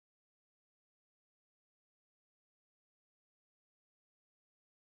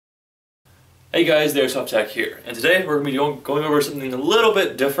Hey guys, the Airsoft Tech here, and today we're going to be going over something a little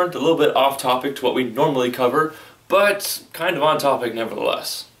bit different, a little bit off topic to what we normally cover, but kind of on topic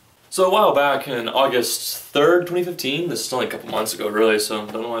nevertheless. So a while back in August 3rd, 2015, this is only a couple months ago really, so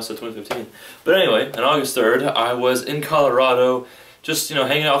I don't know why I said 2015, but anyway, on August 3rd, I was in Colorado, just,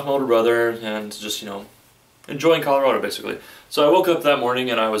 hanging out with my older brother, and just, enjoying Colorado basically. So I woke up that morning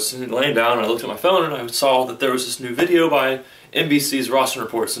and I was laying down and I looked at my phone and I saw that there was this new video by NBC's Rossen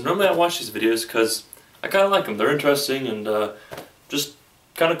reports. And normally I watch these videos because I kind of like them. They're interesting and just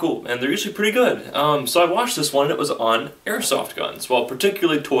kind of cool. And they're usually pretty good. So I watched this one and it was on airsoft guns. Well,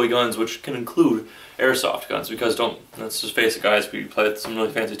 particularly toy guns, which can include airsoft guns because let's just face it guys, we play with some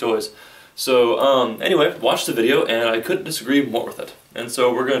really fancy toys. So anyway, watched the video and I couldn't disagree more with it. And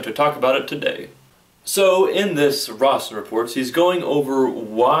so we're going to talk about it today. So in this Rossen reports, he's going over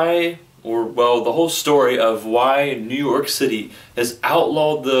the whole story of why New York City has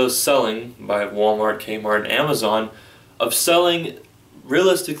outlawed the selling by Walmart, Kmart, and Amazon of selling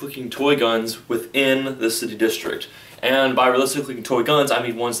realistic-looking toy guns within the city district. And by realistic-looking toy guns, I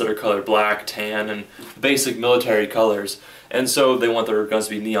mean ones that are colored black, tan, and basic military colors. And so they want their guns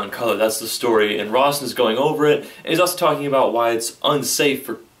to be neon colored. That's the story. And Rossen is going over it. And he's also talking about why it's unsafe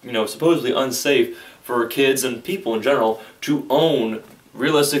for, supposedly unsafe for kids and people in general to own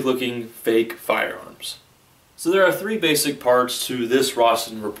realistic-looking fake firearms. So there are three basic parts to this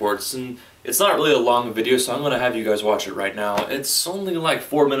Rossen reports, and it's not really a long video, so I'm going to have you guys watch it right now. It's only like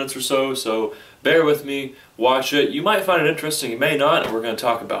 4 minutes or so, so bear with me, watch it. You might find it interesting, you may not, and we're going to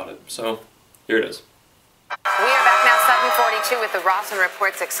talk about it. So here it is. We are back now, 7:42, with the Rossen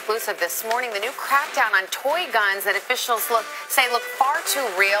Reports exclusive this morning. The new crackdown on toy guns that officials say look far too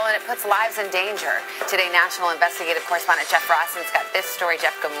real, and it puts lives in danger. Today, national investigative correspondent Jeff Rossen's got this story.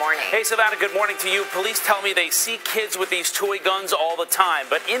 Jeff, good morning. Hey, Savannah, good morning to you. Police tell me they see kids with these toy guns all the time,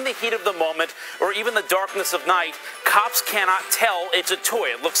 but in the heat of the moment, or even the darkness of night, cops cannot tell it's a toy.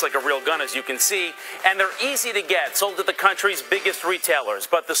 It looks like a real gun, as you can see, and they're easy to get, sold at the country's biggest retailers.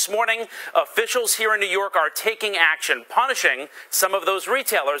 But this morning, officials here in New York are taking action, punishing some of those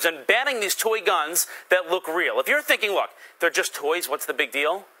retailers and banning these toy guns that look real. If you're thinking, look, they're just toys, what's the big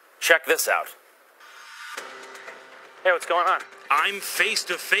deal? Check this out. Hey, what's going on? I'm face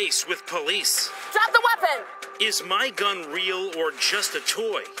to face with police. Drop the weapon! Is my gun real or just a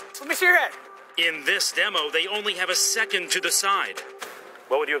toy? Let me see your head. In this demo, they only have a second to decide.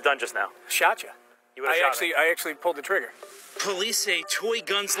 What would you have done just now? Shot you. You would have shot me. I actually pulled the trigger. Police say toy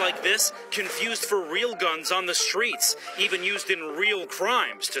guns like this, confused for real guns on the streets, even used in real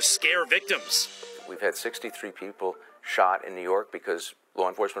crimes to scare victims. We've had 63 people shot in New York because law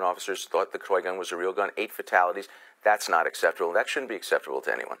enforcement officers thought the toy gun was a real gun. 8 fatalities. That's not acceptable. That shouldn't be acceptable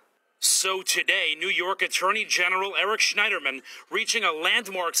to anyone. So today, New York Attorney General Eric Schneiderman reaching a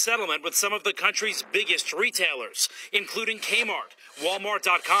landmark settlement with some of the country's biggest retailers, including Kmart,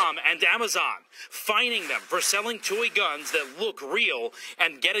 Walmart.com, and Amazon, fining them for selling toy guns that look real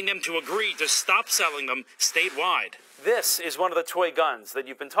and getting them to agree to stop selling them statewide. This is one of the toy guns that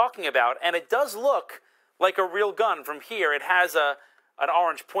you've been talking about, and it does look like a real gun from here. It has an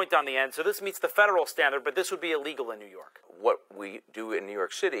orange point on the end, so this meets the federal standard, but this would be illegal in New York. What we do in New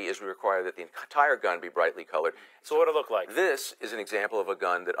York City is we require that the entire gun be brightly colored. So what would it look like? This is an example of a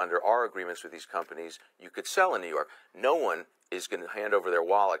gun that under our agreements with these companies you could sell in New York. No one is going to hand over their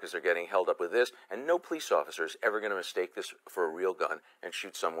wallet because they're getting held up with this, and no police officer is ever going to mistake this for a real gun and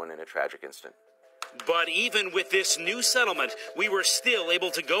shoot someone in a tragic incident. But even with this new settlement, we were still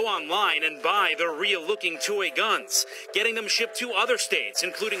able to go online and buy the real-looking toy guns, getting them shipped to other states,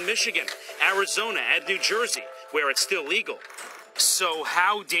 including Michigan, Arizona, and New Jersey, where it's still legal. So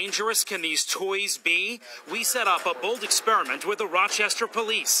how dangerous can these toys be? We set up a bold experiment with the Rochester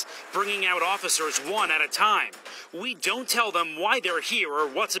police, bringing out officers one at a time. We don't tell them why they're here or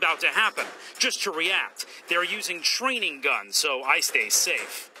what's about to happen, just to react. They're using training guns, so I stay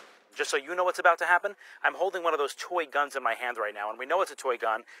safe. Just so you know what's about to happen, I'm holding one of those toy guns in my hand right now, and we know it's a toy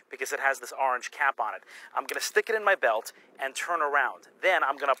gun because it has this orange cap on it. I'm going to stick it in my belt and turn around. Then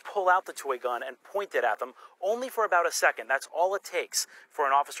I'm going to pull out the toy gun and point it at them, only for about a second. That's all it takes for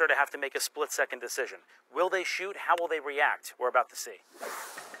an officer to have to make a split-second decision. Will they shoot? How will they react? We're about to see.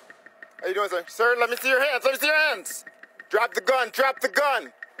 How you doing, sir? Sir, let me see your hands. Let me see your hands. Drop the gun. Drop the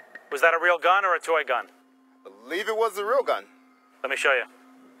gun. Was that a real gun or a toy gun? I believe it was a real gun. Let me show you.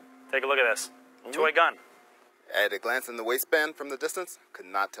 Take a look at this. Toy gun. At a glance in the waistband from the distance, could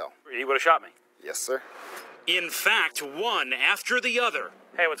not tell. He would have shot me. Yes, sir. In fact, one after the other.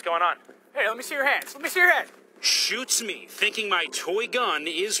 Hey, what's going on? Hey, let me see your hands. Let me see your head. Shoots me, thinking my toy gun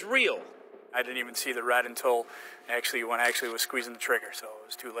is real. I didn't even see the red until when I actually was squeezing the trigger, so it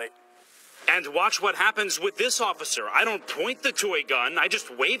was too late. And watch what happens with this officer. I don't point the toy gun, I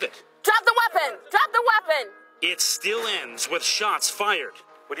just wave it. Drop the weapon! Drop the weapon! It still ends with shots fired.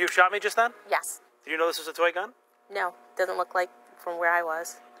 Would you have shot me just then? Yes. Did you know this was a toy gun? No, doesn't look like from where I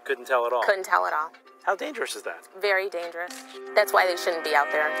was. Couldn't tell at all. Couldn't tell at all. How dangerous is that? Very dangerous. That's why they shouldn't be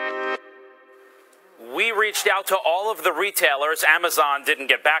out there. We reached out to all of the retailers. Amazon didn't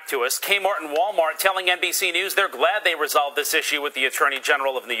get back to us. Kmart and Walmart telling NBC News they're glad they resolved this issue with the Attorney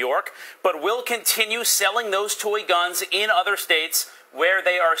General of New York, but will continue selling those toy guns in other states where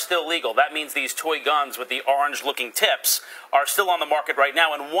they are still legal. That means these toy guns with the orange-looking tips are still on the market right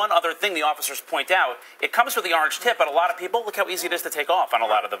now. And one other thing the officers point out, it comes with the orange tip, but a lot of people, look how easy it is to take off on a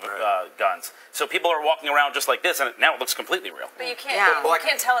lot of the guns. So people are walking around just like this, and now it looks completely real. But you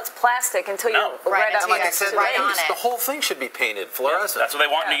can't tell it's plastic until you're right up like next to right on it. it. The whole thing should be painted fluorescent. That's what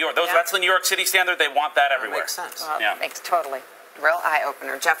they want in New York. That's the New York City standard. They want that everywhere. Makes sense. Well, makes totally. Real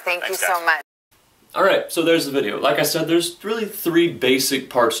eye-opener. Jeff, thank you so much. Alright, so there's the video. Like I said, there's really 3 basic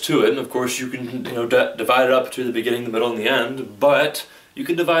parts to it, and of course you can divide it up to the beginning, the middle, and the end, but you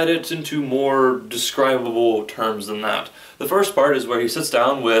can divide it into more describable terms than that. The first part is where he sits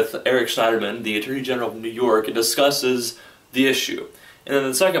down with Eric Schneiderman, the Attorney General of New York, and discusses the issue. And then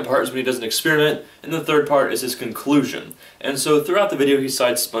the second part is when he does an experiment, and the third part is his conclusion. And so throughout the video he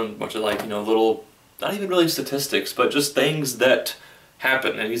cites a bunch of little, not even really statistics, but just things that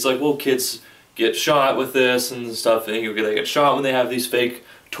happen. And he's like, well, kids get shot with this and stuff, and they get shot when they have these fake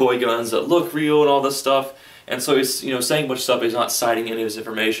toy guns that look real and all this stuff. And so he's saying a bunch of stuff, but he's not citing any of his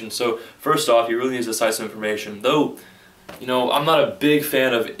information. So first off, he really needs to cite some information. Though, I'm not a big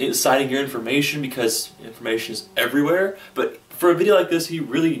fan of citing your information because information is everywhere, but for a video like this, he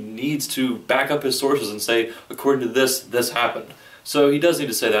really needs to back up his sources and say, according to this happened. So he does need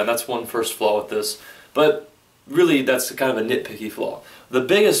to say that, and that's one first flaw with this. But really, that's kind of a nitpicky flaw. The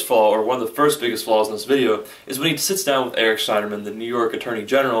biggest flaw, or one of the first biggest flaws in this video, is when he sits down with Eric Schneiderman, the New York Attorney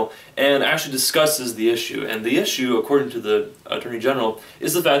General, and actually discusses the issue. And the issue, according to the Attorney General,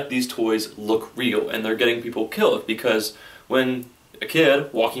 is the fact that these toys look real, and they're getting people killed, because when a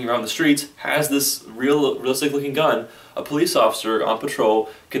kid walking around the streets has this realistic looking gun, a police officer on patrol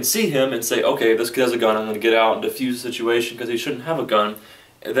can see him and say, okay, this kid has a gun, I'm going to get out and defuse the situation because he shouldn't have a gun.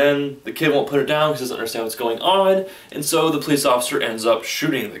 And then the kid won't put it down because he doesn't understand what's going on, and so the police officer ends up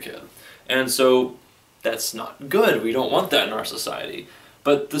shooting the kid. And so that's not good. We don't want that in our society.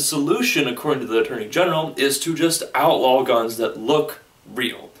 But the solution, according to the Attorney General, is to just outlaw guns that look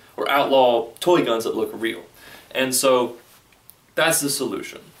real, or outlaw toy guns that look real. And so that's the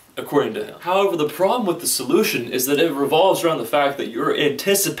solution, according to him. However, the problem with the solution is that it revolves around the fact that you're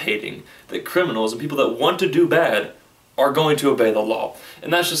anticipating that criminals and people that want to do bad are going to obey the law.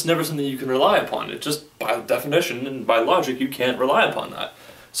 And that's just never something you can rely upon. It just, by definition and by logic, you can't rely upon that.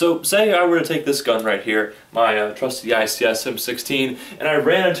 So, say I were to take this gun right here, my trusty ICS M16, and I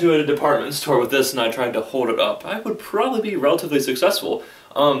ran into a department store with this and I tried to hold it up. I would probably be relatively successful.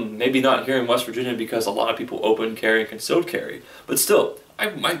 Maybe not here in West Virginia because a lot of people open carry and concealed carry. But still, I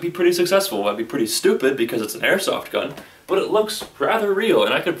might be pretty successful. I'd be pretty stupid because it's an airsoft gun, but it looks rather real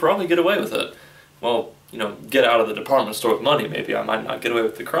and I could probably get away with it. Well, get out of the department store with money. Maybe I might not get away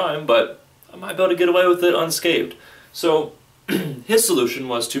with the crime, but I might be able to get away with it unscathed. So his solution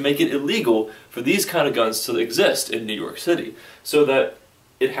was to make it illegal for these kind of guns to exist in New York City, so that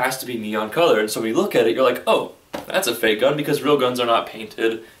it has to be neon color. And so when you look at it, you're like, oh, that's a fake gun because real guns are not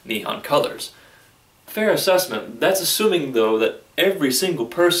painted neon colors. Fair assessment. That's assuming, though, that every single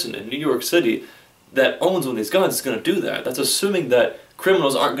person in New York City that owns one of these guns is going to do that. That's assuming that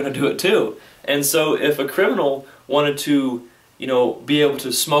criminals aren't going to do it too. And so if a criminal wanted to, be able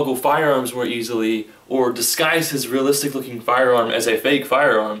to smuggle firearms more easily or disguise his realistic looking firearm as a fake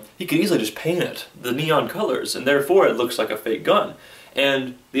firearm, he could easily just paint it the neon colors, and therefore it looks like a fake gun.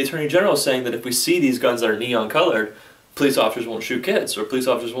 And the Attorney General is saying that if we see these guns that are neon colored, police officers won't shoot kids, or police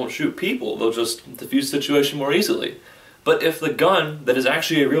officers won't shoot people. They'll just diffuse the situation more easily. But if the gun that is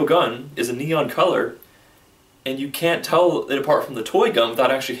actually a real gun is a neon color, and you can't tell it apart from the toy gun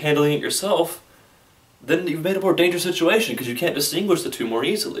without actually handling it yourself, then you've made a more dangerous situation because you can't distinguish the two more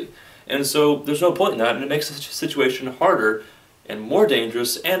easily. And so there's no point in that, and it makes the situation harder and more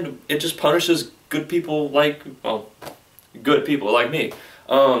dangerous, and it just punishes good people like me.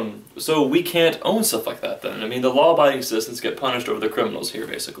 So we can't own stuff like that then. I mean, the law-abiding citizens get punished over the criminals here,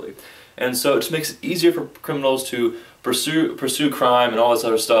 basically. And so it just makes it easier for criminals to pursue crime and all this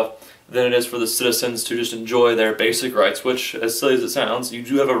other stuff than it is for the citizens to just enjoy their basic rights, which, as silly as it sounds, you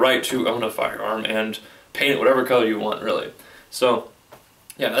do have a right to own a firearm and paint it whatever color you want, really. So,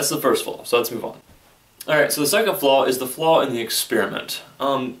 yeah, that's the first flaw, so let's move on. Alright, so the second flaw is the flaw in the experiment.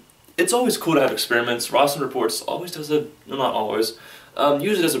 it's always cool to have experiments. Rossen Reports always does a, not always,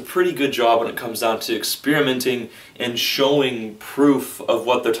 usually does a pretty good job when it comes down to experimenting and showing proof of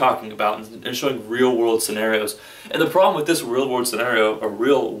what they're talking about and showing real world scenarios. And the problem with this real world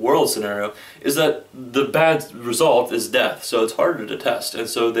scenario, is that the bad result is death, so it's harder to test, and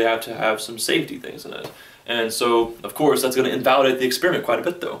so they have to have some safety things in it. And so, of course, that's going to invalidate the experiment quite a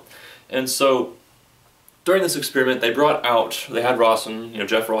bit, though. And so, during this experiment, they had Rossen,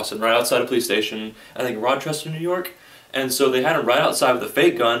 Jeff Rossen, right outside a police station, I think Rochester, New York. And so they had him right outside with a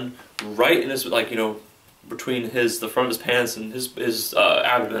fake gun, right in his, between the front of his pants and his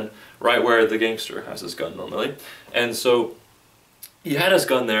abdomen, right where the gangster has his gun normally. And so he had his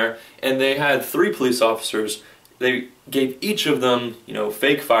gun there, and they had 3 police officers. They gave each of them,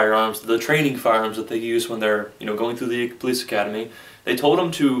 fake firearms, the training firearms that they use when they're, going through the police academy. They told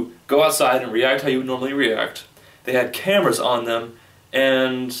them to go outside and react how you would normally react. They had cameras on them,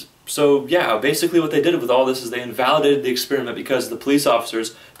 and so yeah, basically what they did with all this is they invalidated the experiment because the police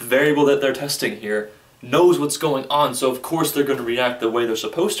officers, the variable that they're testing here, knows what's going on, so of course they're going to react the way they're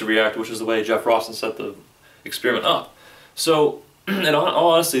supposed to react, which is the way Jeff Rossen set the experiment up. So, in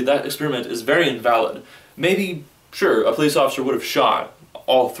all honesty, that experiment is very invalid. Maybe, sure, a police officer would have shot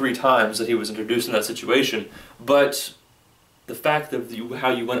all 3 times that he was introduced in that situation, but the fact that how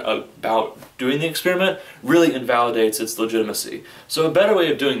you went about doing the experiment really invalidates its legitimacy. So a better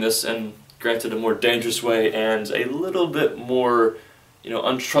way of doing this, and granted a more dangerous way and a little bit more,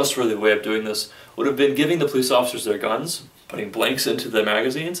 untrustworthy way of doing this, would have been giving the police officers their guns, putting blanks into the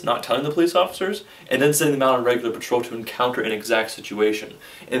magazines, not telling the police officers, and then sending them out on regular patrol to encounter an exact situation,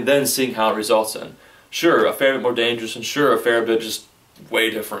 and then seeing how it results in. Sure, a fair bit more dangerous, and sure, a fair bit just way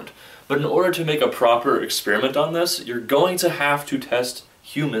different. But in order to make a proper experiment on this, you're going to have to test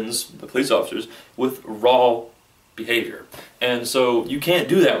humans, the police officers, with raw behavior. And so you can't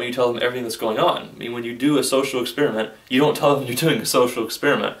do that when you tell them everything that's going on. I mean, when you do a social experiment, you don't tell them you're doing a social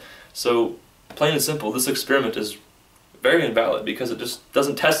experiment. So, plain and simple, this experiment is very invalid because it just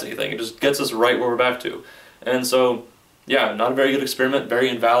doesn't test anything. It just gets us right where we're back to. And so, yeah, not a very good experiment, very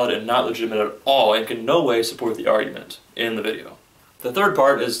invalid and not legitimate at all, and can in no way support the argument in the video. The third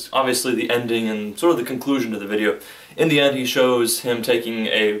part is obviously the ending and sort of the conclusion to the video. In the end, he shows him taking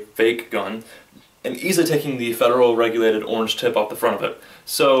a fake gun and easily taking the federal regulated orange tip off the front of it.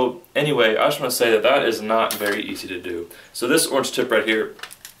 So anyway, I just want to say that that is not very easy to do. So this orange tip right here,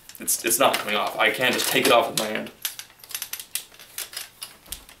 it's not coming off. I can't just take it off with my hand.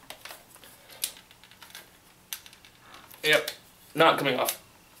 Yep, not coming off.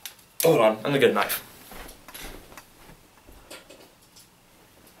 Hold on, I'm gonna get a knife.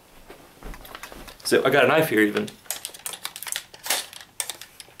 So I got a knife here even.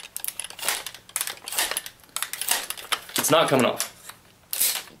 It's not coming off.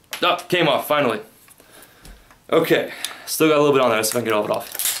 Oh, came off, finally. Okay, still got a little bit on there, so if I can get all of it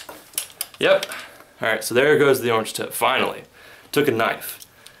off. Yep. Alright, so there goes the orange tip, finally. Took a knife.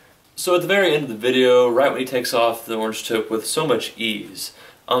 So at the very end of the video, right when he takes off the orange tip with so much ease,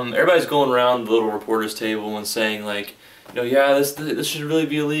 everybody's going around the little reporter's table and saying like, yeah, this should really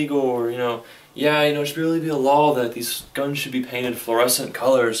be illegal, or yeah, it should really be a law that these guns should be painted fluorescent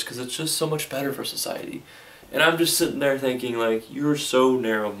colors because it's just so much better for society. And I'm just sitting there thinking, like, you're so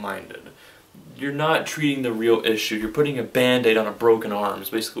narrow-minded. You're not treating the real issue. You're putting a band-aid on a broken arm is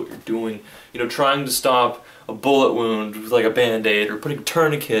basically what you're doing. Trying to stop a bullet wound with like a band-aid, or putting a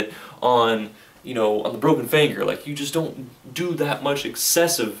tourniquet on, on the broken finger. Like, you just don't do that much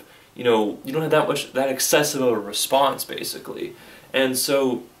excessive, you don't have that excessive of a response, basically. And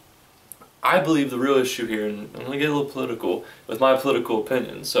so I believe the real issue here, and I'm going to get a little political with my political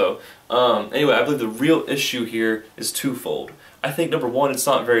opinion, so anyway, I believe the real issue here is twofold. I think, number one, it's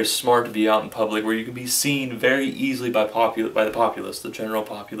not very smart to be out in public where you can be seen very easily by the populace, the general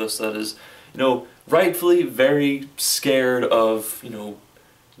populace that is, rightfully very scared of,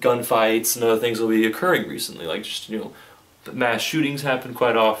 gunfights and other things that will be occurring recently, like just, mass shootings happen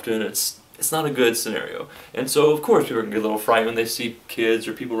quite often. It's not a good scenario. And so, of course, people are going to get a little frightened when they see kids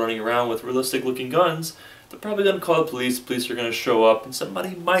or people running around with realistic-looking guns. They're probably going to call the police. Police are going to show up, and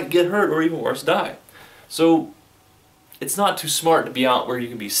somebody might get hurt or, even worse, die. So it's not too smart to be out where you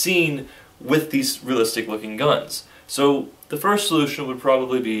can be seen with these realistic-looking guns. So the first solution would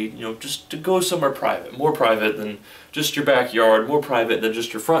probably be, just to go somewhere private. More private than just your backyard, more private than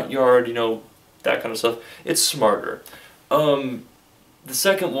just your front yard, that kind of stuff. It's smarter. The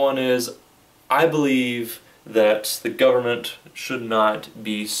second one is, I believe that the government should not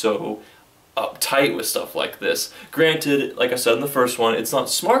be so uptight with stuff like this. Granted, like I said in the first one, it's not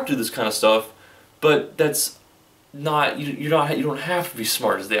smart to do this kind of stuff, but that's you don't have to be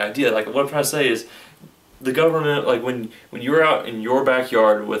smart is the idea. Like what I'm trying to say is, the government, like when you're out in your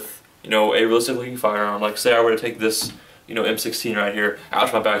backyard with, you know, a realistic looking firearm, like say I were to take this, you know, M16 right here out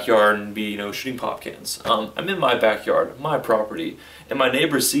to my backyard and be, you know, shooting pop cans. I'm in my backyard, my property, and my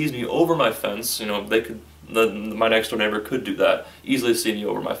neighbor sees me over my fence. You know, they could, my next door neighbor could do that, easily see me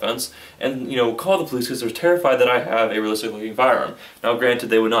over my fence, and, you know, call the police because they're terrified that I have a realistic looking firearm. Now granted,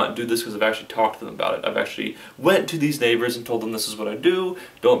 they would not do this because I've actually talked to them about it. I've actually went to these neighbors and told them this is what I do,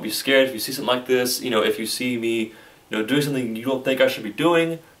 don't be scared if you see something like this. You know, if you see me, you know, doing something you don't think I should be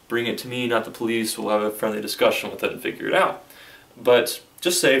doing, bring it to me, not the police. We'll have a friendly discussion with it and figure it out. But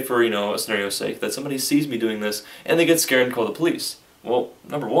just say, for, you know, a scenario's sake, that somebody sees me doing this and they get scared and call the police. Well,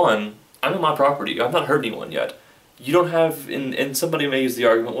 number one, I'm on my property. I've not hurt anyone yet. You don't have, and somebody may use the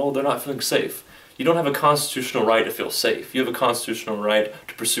argument, well, they're not feeling safe. You don't have a constitutional right to feel safe. You have a constitutional right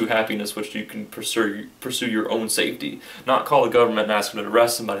to pursue happiness, which you can pursue your own safety, not call the government and ask them to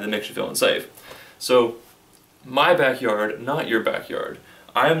arrest somebody that makes you feel unsafe. So, my backyard, not your backyard.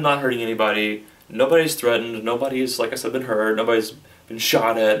 I am not hurting anybody. Nobody's threatened. Nobody's, like I said, been hurt. Nobody's been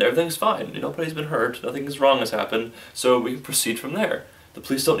shot at. Everything's fine. Nobody's been hurt. Nothing wrong has happened. So we can proceed from there. The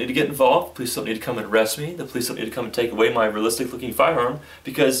police don't need to get involved. The police don't need to come and arrest me. The police don't need to come and take away my realistic-looking firearm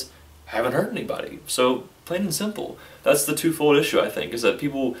because I haven't hurt anybody. So, plain and simple. That's the twofold issue, I think, is that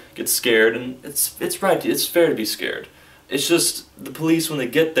people get scared, and it's right. It's fair to be scared. It's just the police, when they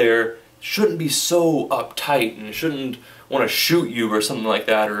get there, shouldn't be so uptight and shouldn't want to shoot you or something like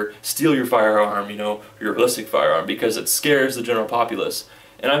that, or steal your firearm, you know, your realistic firearm, because it scares the general populace.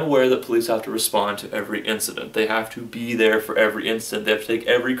 And I'm aware that police have to respond to every incident. They have to be there for every incident. They have to take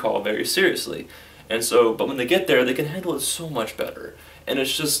every call very seriously. And so, but when they get there, they can handle it so much better. And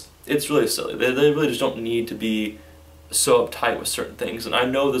it's just, it's really silly. They really just don't need to be so uptight with certain things. And I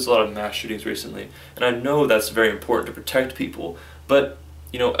know there's a lot of mass shootings recently, and I know that's very important to protect people. But,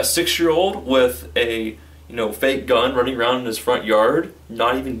 you know, a 6-year-old with a, you know, fake gun running around in his front yard,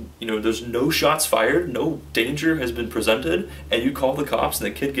 not even, you know, there's no shots fired, no danger has been presented, and you call the cops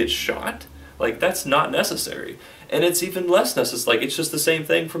and the kid gets shot? Like, that's not necessary. And it's even less necessary. Like, it's just the same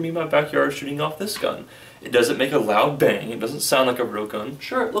thing for me in my backyard shooting off this gun. It doesn't make a loud bang, it doesn't sound like a real gun.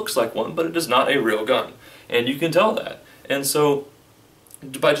 Sure, it looks like one, but it is not a real gun. And you can tell that. And so,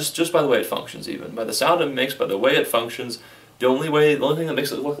 just by the way it functions even, by the sound it makes, by the way it functions, the only thing that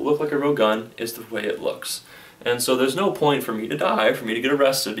makes it look like a real gun is the way it looks. And so there's no point for me to die, for me to get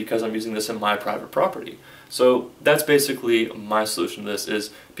arrested because I'm using this in my private property. So that's basically my solution to this,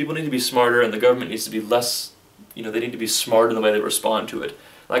 is people need to be smarter and the government needs to be less, you know, they need to be smart in the way they respond to it.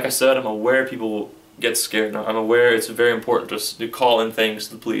 Like I said, I'm aware people get scared now. I'm aware it's very important to call in things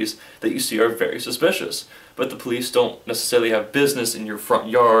to the police that you see are very suspicious. But the police don't necessarily have business in your front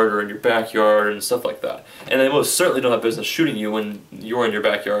yard or in your backyard and stuff like that. And they most certainly don't have business shooting you when you're in your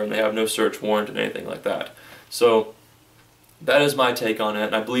backyard and they have no search warrant and anything like that. So that is my take on it,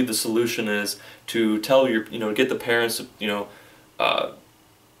 and I believe the solution is to tell your, you know, get the parents, you know,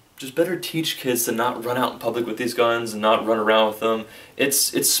 just better teach kids to not run out in public with these guns and not run around with them.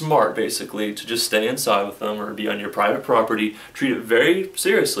 It's smart, basically, to just stay inside with them or be on your private property, treat it very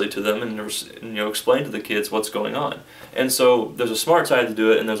seriously to them, and you know, explain to the kids what's going on. And so there's a smart side to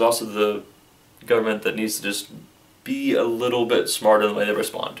do it, and there's also the government that needs to just be a little bit smarter in the way they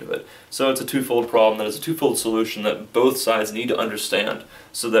respond to it. So it's a twofold problem, that is a twofold solution that both sides need to understand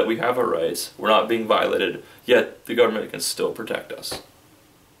so that we have our rights, we're not being violated, yet the government can still protect us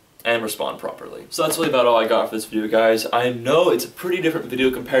and respond properly. So that's really about all I got for this video, guys. I know it's a pretty different video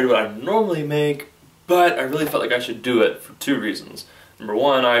compared to what I normally make, but I really felt like I should do it for 2 reasons. Number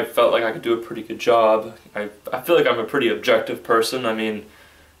one, I felt like I could do a pretty good job. I feel like I'm a pretty objective person. I mean,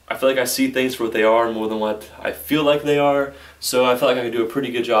 I feel like I see things for what they are more than what I feel like they are, so I felt like I could do a pretty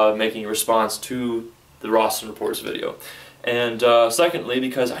good job of making a response to the Rossen Reports video. And secondly,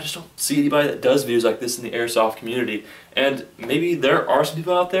 because I just don't see anybody that does videos like this in the Airsoft community. And maybe there are some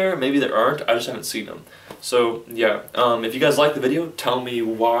people out there, maybe there aren't, I just haven't seen them. So yeah, if you guys liked the video, tell me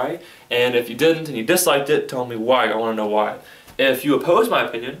why. And if you didn't and you disliked it, tell me why. I want to know why. If you oppose my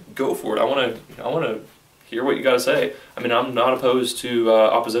opinion, go for it. I want to hear what you got to say. I mean, I'm not opposed to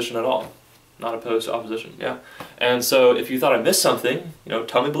opposition at all. Not opposed to opposition, yeah. And so if you thought I missed something, you know,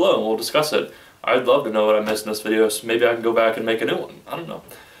 tell me below and we'll discuss it. I'd love to know what I missed in this video, so maybe I can go back and make a new one. I don't know.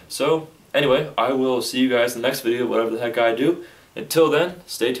 So, anyway, I will see you guys in the next video, whatever the heck I do. Until then,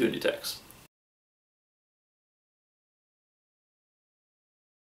 stay tuned, you techs.